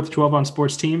want to support the 12 Ounce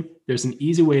Sports team, there's an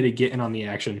easy way to get in on the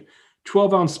action.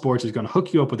 12 Ounce Sports is going to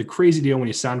hook you up with a crazy deal when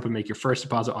you sign up and make your first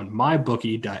deposit on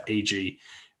mybookie.ag.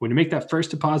 When you make that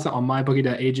first deposit on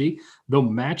mybookie.ag, they'll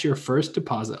match your first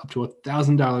deposit up to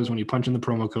 $1,000 when you punch in the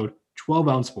promo code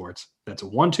 12-ounce sports. That's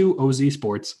 12OZ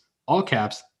Sports, all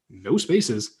caps, no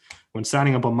spaces. When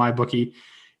signing up on MyBookie,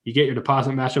 you get your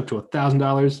deposit matched up to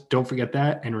 $1,000. Don't forget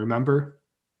that. And remember,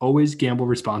 always gamble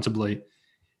responsibly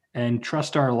and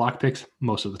trust our lock picks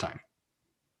most of the time.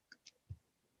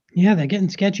 Yeah, they're getting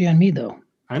sketchy on me, though.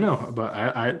 I know, but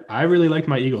I really like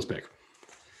my Eagles pick.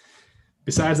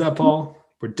 Besides that, Paul,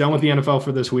 we're done with the NFL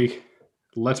for this week.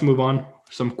 Let's move on.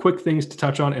 Some quick things to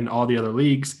touch on in all the other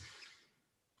leagues.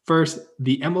 First,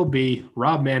 the MLB,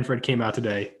 Rob Manfred came out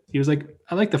today. He was like,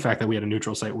 I like the fact that we had a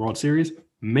neutral site World Series.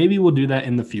 Maybe we'll do that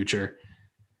in the future.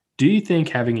 Do you think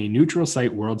having a neutral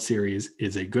site World Series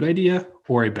is a good idea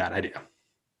or a bad idea?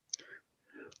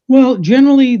 Well,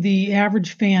 generally, the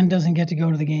average fan doesn't get to go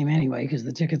to the game anyway because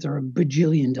the tickets are $1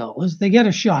 bajillion. They get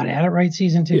a shot at it, right?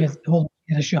 Season tickets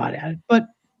get a shot at it. But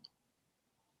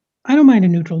I don't mind a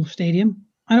neutral stadium.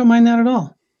 I don't mind that at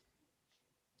all.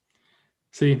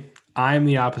 See, I'm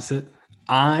the opposite.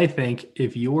 I think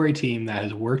if you're a team that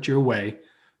has worked your way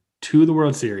to the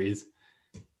World Series,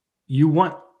 you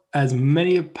want as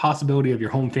many possibility of your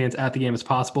home fans at the game as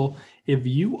possible. If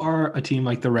you are a team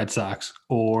like the Red Sox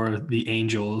or the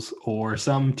Angels or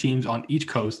some teams on each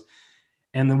coast,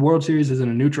 and the World Series is in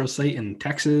a neutral site in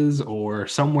Texas or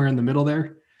somewhere in the middle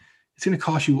there, it's going to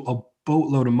cost you a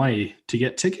boatload of money to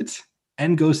get tickets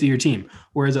and go see your team.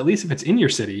 Whereas at least if it's in your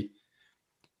city,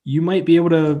 you might be able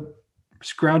to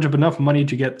scrounge up enough money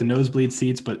to get the nosebleed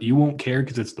seats, but you won't care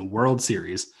because it's the World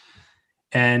Series.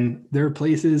 And there are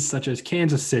places such as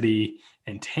Kansas City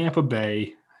and Tampa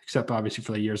Bay, except obviously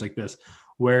for the years like this,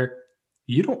 where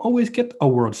you don't always get a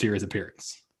World Series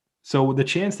appearance. So the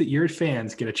chance that your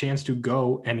fans get a chance to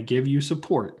go and give you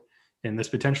support in this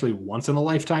potentially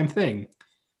once-in-a-lifetime thing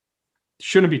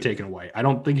shouldn't be taken away. I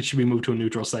don't think it should be moved to a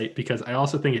neutral site because I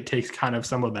also think it takes kind of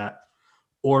some of that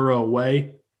aura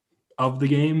away of the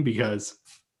game because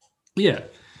Yeah,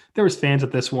 there was fans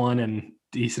at this one and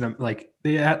decent, like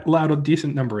they allowed a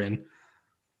decent number in,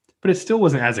 but it still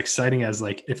wasn't as exciting as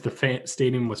like if the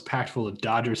stadium was packed full of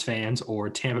Dodgers fans or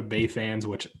Tampa Bay fans,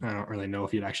 which I don't really know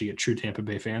if you'd actually get true Tampa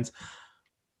Bay fans.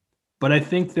 But I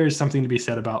think there's something to be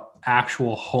said about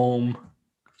actual home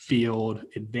field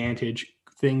advantage,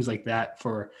 things like that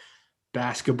for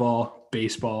basketball,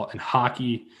 baseball, and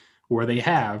hockey, where they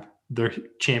have their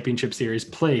championship series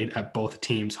played at both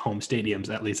teams' home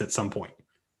stadiums, at least at some point.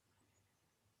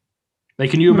 Like,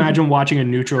 can you imagine watching a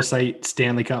neutral site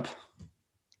Stanley Cup?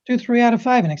 Do 3 out of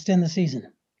 5 and extend the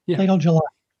season. Yeah. Play till July.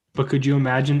 But could you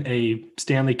imagine a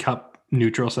Stanley Cup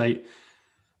neutral site?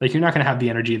 Like, you're not going to have the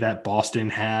energy that Boston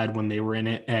had when they were in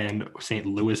it and St.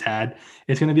 Louis had.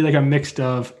 It's going to be like a mix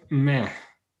of meh.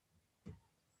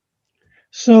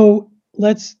 So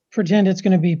let's pretend it's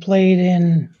going to be played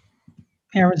in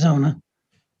Arizona.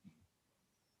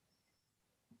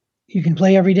 You can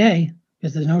play every day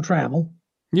because there's no travel.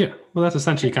 Yeah, well, that's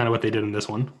essentially kind of what they did in this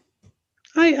one.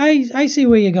 I see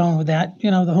where you're going with that.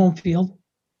 The home field.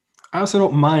 I also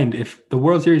don't mind if the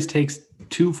World Series takes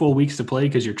 2 full weeks to play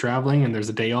because you're traveling and there's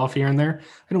a day off here and there.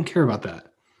 I don't care about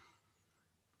that.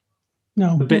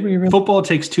 No, football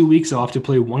takes 2 weeks off to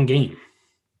play one game.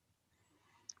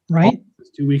 Right.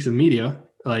 2 weeks of media,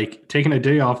 like taking a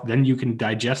day off, then you can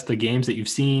digest the games that you've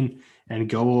seen and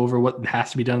go over what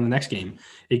has to be done in the next game.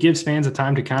 It gives fans a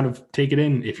time to kind of take it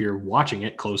in if you're watching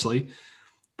it closely.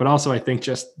 But also, I think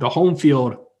just the home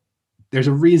field, there's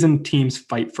a reason teams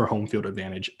fight for home field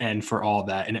advantage and for all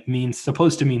that. And it means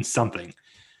supposed to mean something.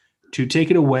 To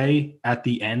take it away at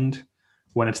the end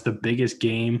when it's the biggest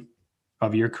game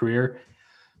of your career,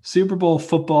 Super Bowl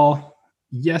football,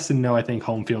 yes and no, I think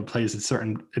home field plays a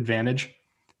certain advantage,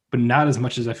 but not as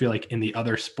much as I feel like in the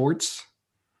other sports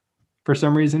for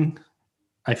some reason.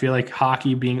 I feel like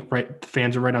hockey being right, the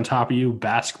fans are right on top of you.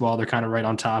 Basketball, they're kind of right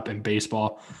on top, and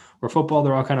baseball. Or football,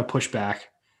 they're all kind of pushed back.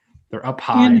 They're up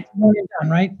high. Done,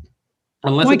 right?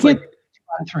 Unless Why it's like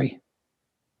 3.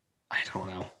 I don't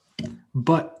know.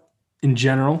 But in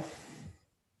general,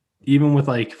 even with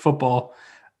like football,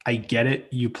 I get it.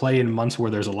 You play in months where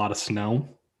there's a lot of snow.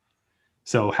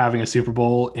 So having a Super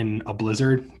Bowl in a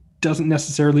blizzard doesn't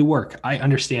necessarily work. I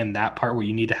understand that part where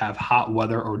you need to have hot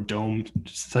weather or dome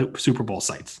Super Bowl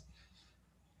sites.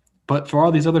 But for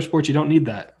all these other sports, you don't need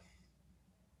that.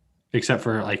 Except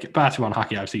for like basketball and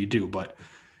hockey, obviously you do, but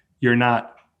you're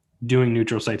not doing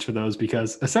neutral sites for those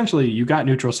because essentially you got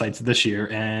neutral sites this year,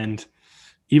 and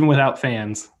even without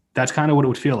fans, that's kind of what it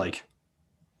would feel like.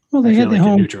 Well, they had the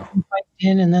home neutral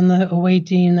in, and then the away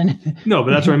team. Then no,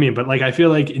 but that's what I mean. But like, I feel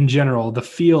like in general, the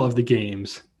feel of the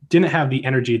games didn't have the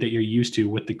energy that you're used to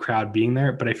with the crowd being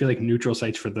there. But I feel like neutral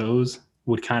sites for those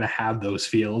would kind of have those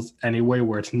feels anyway,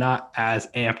 where it's not as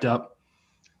amped up.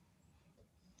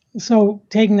 So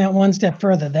taking that one step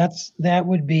further, that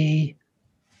would be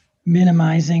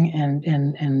minimizing and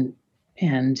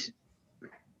I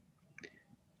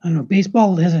don't know.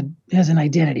 Baseball has an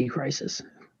identity crisis.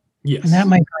 Yes, and that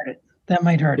might hurt it. That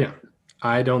might hurt it.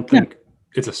 I don't think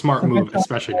it's a smart move,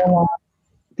 especially now.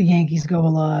 The Yankees go a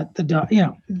lot.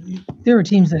 There are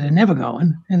teams that are never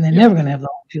going, and they're never going to have the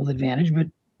home field advantage. But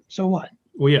so what?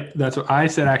 Well, yeah, that's what I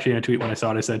said actually in a tweet when I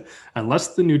saw it. I said,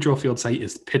 unless the neutral field site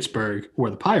is Pittsburgh where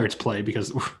the Pirates play,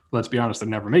 because let's be honest, they're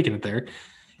never making it there.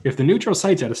 If the neutral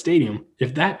site's at a stadium,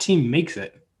 if that team makes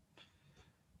it,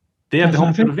 they have the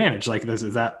home field advantage. Like this,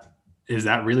 is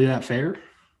that really that fair?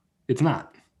 It's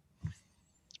not.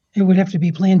 It would have to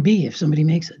be plan B if somebody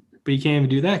makes it. But you can't even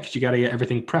do that because you got to get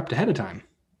everything prepped ahead of time.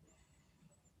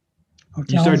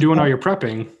 You start doing all your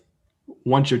prepping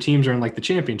once your teams are in like the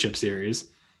championship series.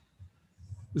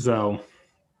 So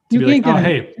to be like, oh,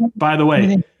 hey, by the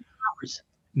way,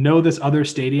 know this other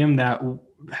stadium that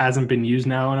hasn't been used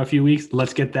now in a few weeks?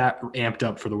 Let's get that amped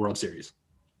up for the World Series.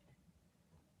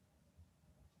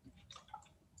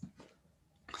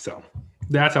 So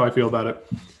that's how I feel about it.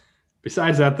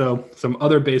 Besides that, though, some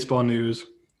other baseball news.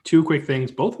 2 quick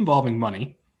things, both involving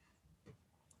money.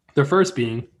 The first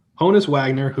being Honus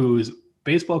Wagner, whose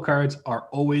baseball cards are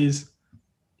always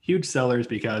huge sellers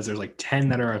because there's like 10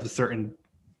 that are of a certain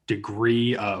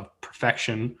degree of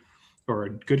perfection or a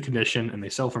good condition, and they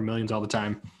sell for millions all the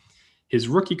time. His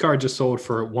rookie card just sold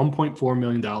for $1.4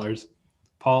 million.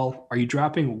 Paul, are you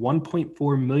dropping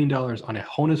 $1.4 million on a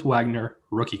Honus Wagner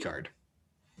rookie card?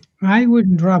 I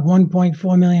wouldn't drop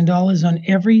 $1.4 million on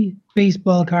every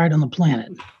baseball card on the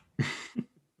planet.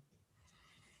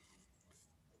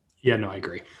 Yeah, no, I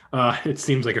agree. It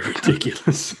seems like a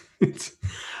ridiculous.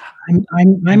 I'm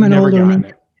an older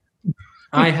man.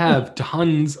 I have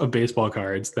tons of baseball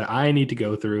cards that I need to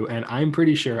go through, and I'm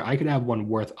pretty sure I could have one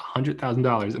worth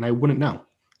 $100,000 and I wouldn't know.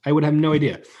 I would have no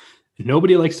idea.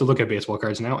 Nobody likes to look at baseball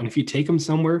cards now. And if you take them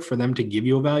somewhere for them to give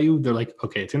you a value, they're like,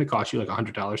 okay, it's going to cost you like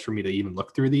 $100 for me to even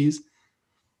look through these.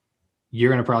 You're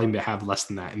going to probably have less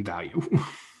than that in value.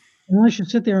 Unless you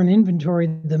sit there and inventory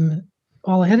them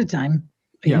all ahead of time.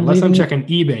 Yeah, unless I'm checking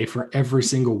eBay for every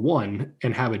single one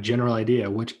and have a general idea,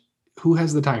 which who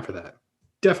has the time for that?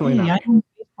 Definitely not. I own a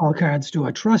baseball card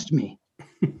store. Trust me.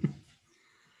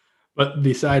 But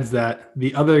besides that,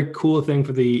 the other cool thing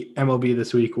for the MLB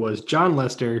this week was John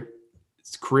Lester.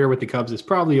 His career with the Cubs is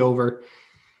probably over.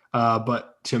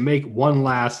 But to make one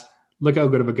last look how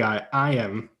good of a guy I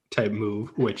am type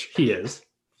move, which he is,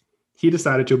 he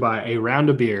decided to buy a round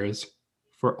of beers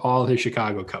for all his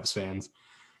Chicago Cubs fans.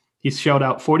 He shelled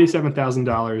out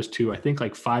 $47,000 to, I think,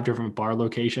 like 5 different bar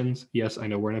locations. Yes, I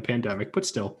know we're in a pandemic, but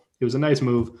still, it was a nice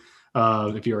move.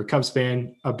 If you're a Cubs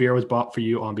fan, a beer was bought for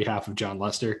you on behalf of John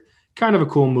Lester. Kind of a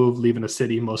cool move, leaving a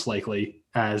city most likely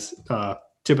as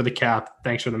tip of the cap.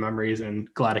 Thanks for the memories,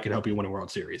 and glad I could help you win a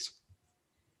World Series.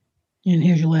 And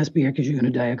here's your last beer because you're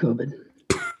going to die of COVID.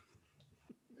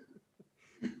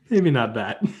 Maybe not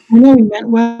that. I know he meant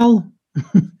well.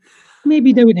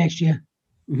 Maybe do it next year.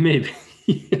 Maybe.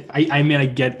 I mean, I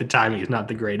get the timing is not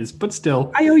the greatest, but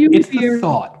still, I owe you it's a beer. the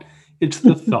thought. It's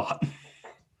the thought.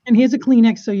 And here's a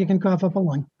Kleenex so you can cough up a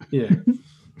lung. Yeah.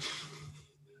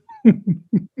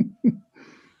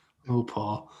 Oh,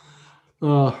 Paul.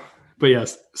 But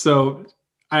yes, so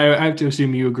I have to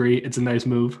assume you agree. It's a nice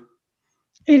move.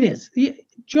 It is.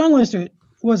 John Lester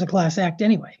was a class act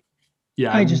anyway.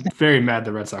 Yeah, I'm just very mad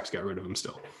the Red Sox got rid of him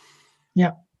still.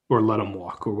 Yeah. Or let him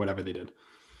walk or whatever they did.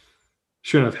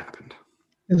 Shouldn't have happened.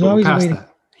 There's always a way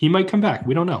that. He might come back.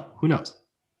 We don't know. Who knows?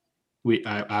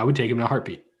 I would take him in a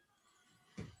heartbeat.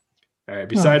 All right.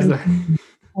 Besides that,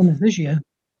 on this year,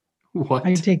 what?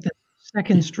 I take the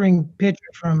second string pitcher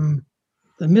from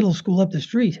the middle school up the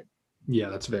street. Yeah,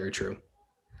 that's very true.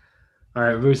 All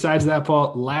right. Besides that,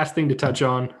 Paul, last thing to touch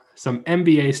on, some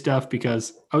NBA stuff,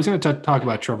 because I was going to talk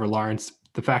about Trevor Lawrence,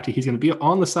 the fact that he's going to be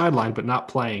on the sideline but not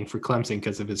playing for Clemson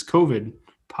because of his COVID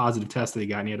positive test that he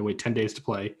got, and he had to wait 10 days to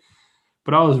play.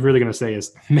 But all I was really going to say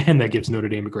is, man, that gives Notre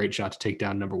Dame a great shot to take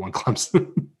down number 1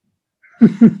 Clemson.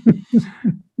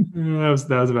 that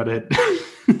was about it.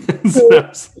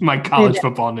 That's my college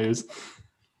football news.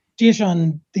 Just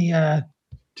on the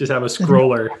just have a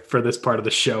scroller for this part of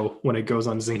the show when it goes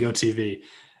on Zingo TV.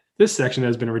 This section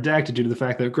has been redacted due to the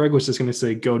fact that Greg was just going to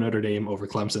say go Notre Dame over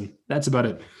Clemson. That's about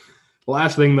it. The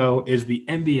last thing, though, is the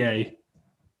NBA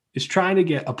is trying to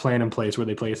get a plan in place where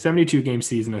they play a 72-game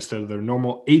season instead of their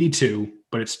normal 82,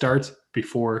 but it starts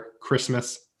before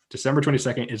Christmas. December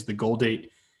 22nd is the goal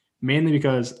date, mainly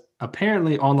because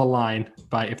apparently on the line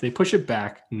by if they push it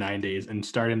back 9 days and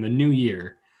start in the new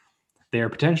year, they are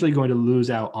potentially going to lose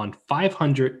out on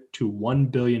 $500 to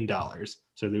 $1 billion.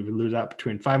 So they would lose out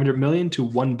between $500 million to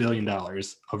 $1 billion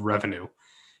of revenue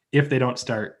if they don't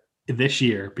start this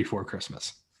year before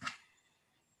Christmas.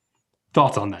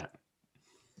 Thoughts on that?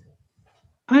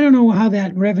 I don't know how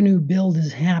that revenue build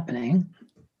is happening.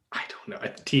 I don't know.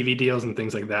 TV deals and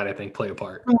things like that, I think, play a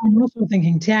part. I'm also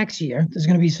thinking tax year. There's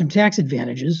going to be some tax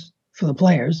advantages for the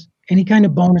players. Any kind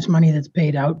of bonus money that's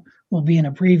paid out will be in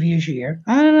a previous year.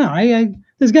 I don't know.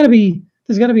 There's got to be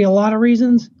a lot of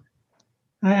reasons.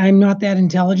 I'm not that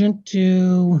intelligent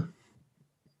to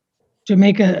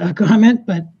make a comment,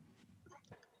 but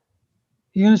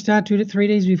you're going to start 2 to 3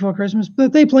 days before Christmas,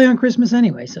 but they play on Christmas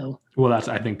anyway. So, well, that's,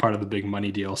 I think, part of the big money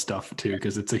deal stuff too,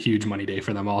 because it's a huge money day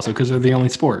for them also because they're the only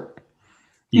sport.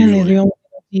 Usually. And they're the only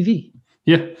TV.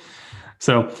 Yeah.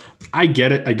 So I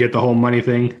get it. I get the whole money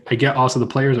thing. I get also the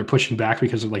players are pushing back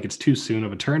because of it's too soon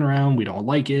of a turnaround. We don't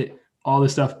like it. All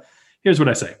this stuff. Here's what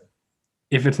I say.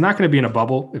 If it's not going to be in a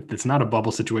bubble, if it's not a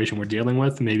bubble situation we're dealing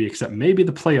with, maybe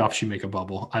the playoffs you make a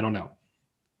bubble. I don't know.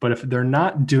 But if they're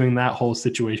not doing that whole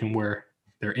situation where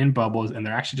they're in bubbles and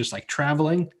they're actually just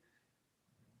traveling,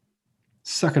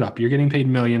 suck it up. You're getting paid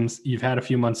millions. You've had a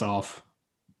few months off.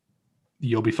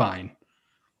 You'll be fine.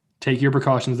 Take your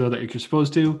precautions, though, that you're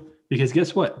supposed to, because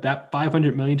guess what? That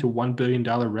 $500 million to $1 billion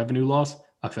revenue loss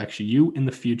affects you in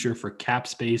the future for cap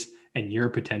space and your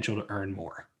potential to earn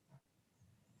more.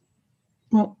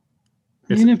 Well,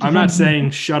 I'm not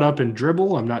saying shut up and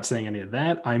dribble. I'm not saying any of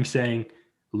that. I'm saying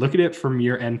look at it from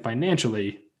your end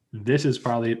financially. This is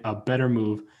probably a better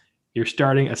move. You're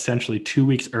starting essentially 2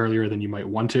 weeks earlier than you might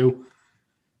want to.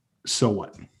 So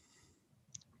what?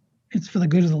 It's for the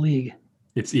good of the league.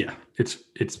 It's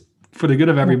for the good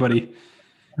of everybody.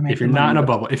 If you're not in a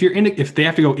bubble, if they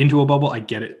have to go into a bubble, I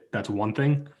get it. That's one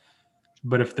thing.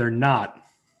 But if they're not,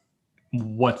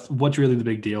 what's really the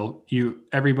big deal?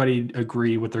 Everybody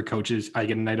agree with their coaches. I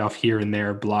get a night off here and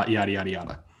there, blah, yada, yada,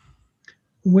 yada.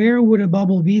 Where would a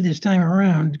bubble be this time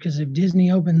around? Because if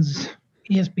Disney opens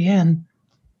ESPN,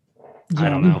 I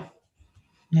don't know.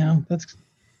 That's.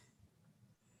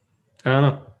 I don't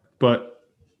know. But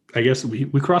I guess we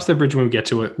cross that bridge when we get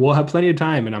to it. We'll have plenty of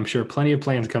time, and I'm sure plenty of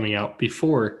plans coming out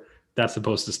before that's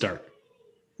supposed to start.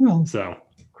 Well, so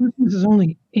Christmas is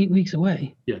only 8 weeks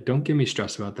away. Yeah, don't get me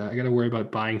stressed about that. I got to worry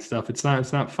about buying stuff. It's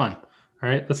not fun. All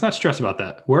right, let's not stress about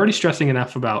that. We're already stressing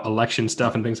enough about election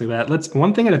stuff and things like that. Let's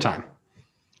one thing at a time.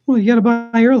 Well, you got to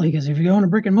buy early because if you're going to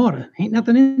brick and mortar, ain't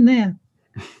nothing in there.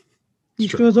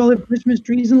 These stores all have Christmas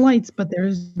trees and lights, but there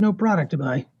is no product to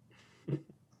buy. I'm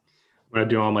going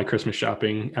to do all my Christmas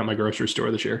shopping at my grocery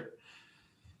store this year.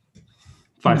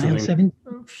 Find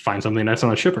something nice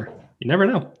on a shipper. You never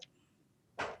know.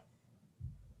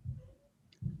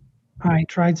 I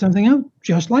tried something out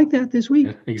just like that this week.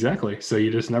 Yeah, exactly. So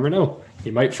you just never know.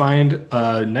 You might find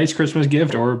a nice Christmas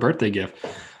gift or a birthday gift.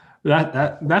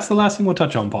 That's the last thing we'll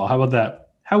touch on, Paul. How about that?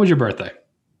 How was your birthday?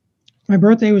 My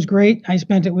birthday was great. I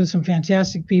spent it with some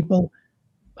fantastic people.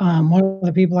 One of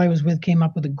the people I was with came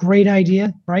up with a great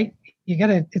idea, right?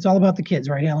 It's all about the kids,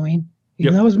 right, Halloween?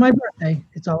 Even though it was my birthday,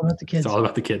 it's all about the kids. It's all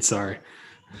about the kids, sorry.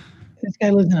 This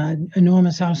guy lives in an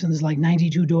enormous house and there's like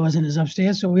 92 doors in his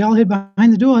upstairs. So we all hid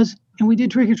behind the doors and we did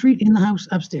trick or treat in the house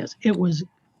upstairs. It was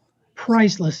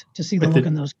priceless to see the look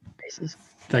in those faces.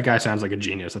 That guy sounds like a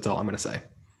genius. That's all I'm going to say.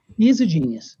 He is a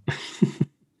genius.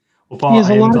 Well,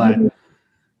 Paul,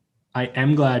 I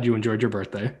am glad you enjoyed your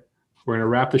birthday. We're going to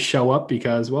wrap the show up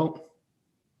because, well,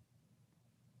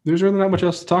 there's really not much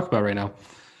else to talk about right now.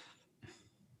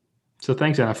 So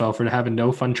thanks, NFL, for having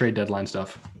no fun trade deadline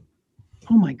stuff.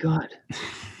 Oh, my God.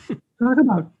 Talk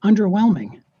about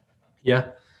underwhelming. Yeah,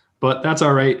 but that's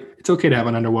all right. It's okay to have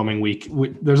an underwhelming week.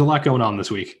 There's a lot going on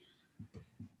this week.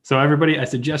 So everybody, I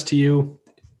suggest to you,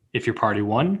 if your party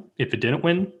won, if it didn't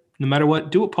win, no matter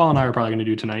what, do what Paul and I are probably going to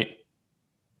do tonight.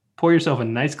 Pour yourself a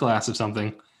nice glass of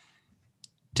something,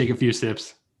 take a few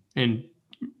sips, and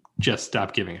just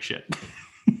stop giving a shit.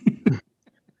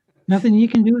 Nothing you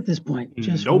can do at this point.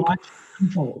 Just watch it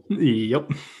unfold.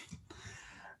 Yep.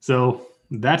 So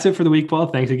that's it for the week, Paul.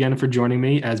 Thanks again for joining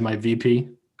me as my VP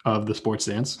of the Sports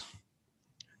Dance.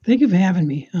 Thank you for having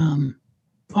me.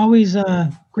 Always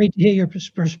great to hear your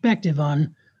perspective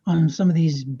on some of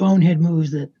these bonehead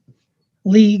moves that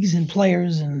leagues and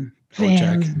players and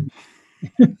fans.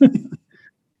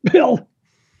 Bill,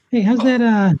 hey, how's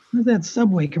that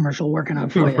Subway commercial working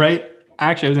out for you? Right.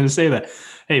 Actually, I was going to say that.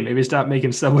 Hey, maybe stop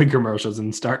making Subway commercials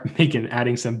and start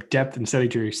adding some depth and setting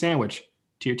to your sandwich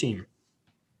to your team.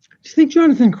 Do you think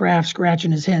Jonathan Kraft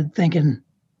scratching his head thinking,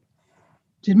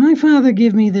 did my father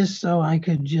give me this so I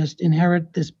could just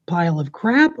inherit this pile of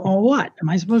crap or what? Am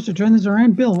I supposed to turn this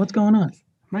around? Bill, what's going on?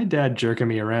 My dad jerking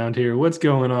me around here. What's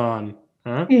going on?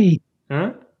 Huh? Hey,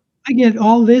 huh? I get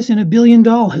all this in $1 billion.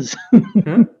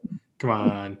 Huh? Come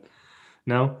on.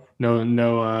 No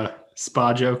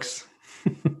spa jokes.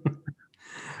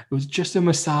 It was just a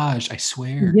massage, I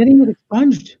swear. You're getting it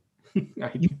expunged. You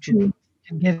can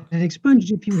get it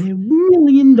expunged if you hit $1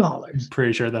 million.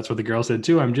 Pretty sure that's what the girl said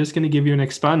too. I'm just going to give you an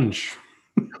expunge.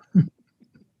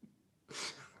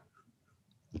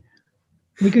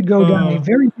 We could go down a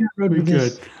very bad road with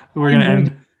this. We're going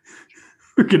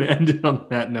to end it on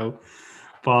that note.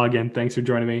 Paul, again, thanks for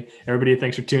joining me. Everybody,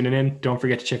 thanks for tuning in. Don't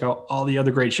forget to check out all the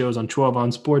other great shows on 12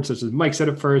 on Sports, such as Mike Said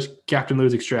It First, Captain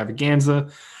Lou's Extravaganza,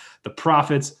 The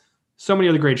Prophets, so many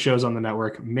other great shows on the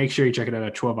network. Make sure you check it out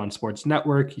at 12 on Sports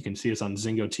Network. You can see us on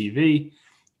Zingo TV.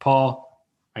 Paul,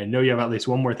 I know you have at least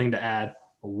one more thing to add.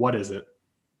 What is it?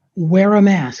 Wear a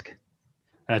mask.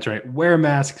 That's right. Wear a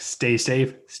mask. Stay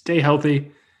safe. Stay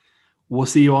healthy. We'll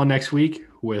see you all next week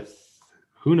with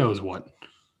who knows what.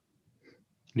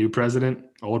 New president,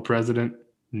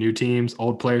 new teams,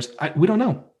 old players. We don't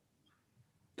know.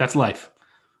 That's life.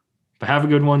 But have a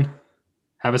good one.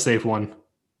 Have a safe one.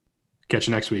 Catch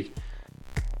you next week.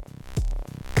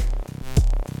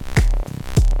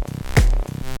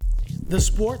 The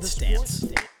Sports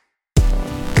Stance.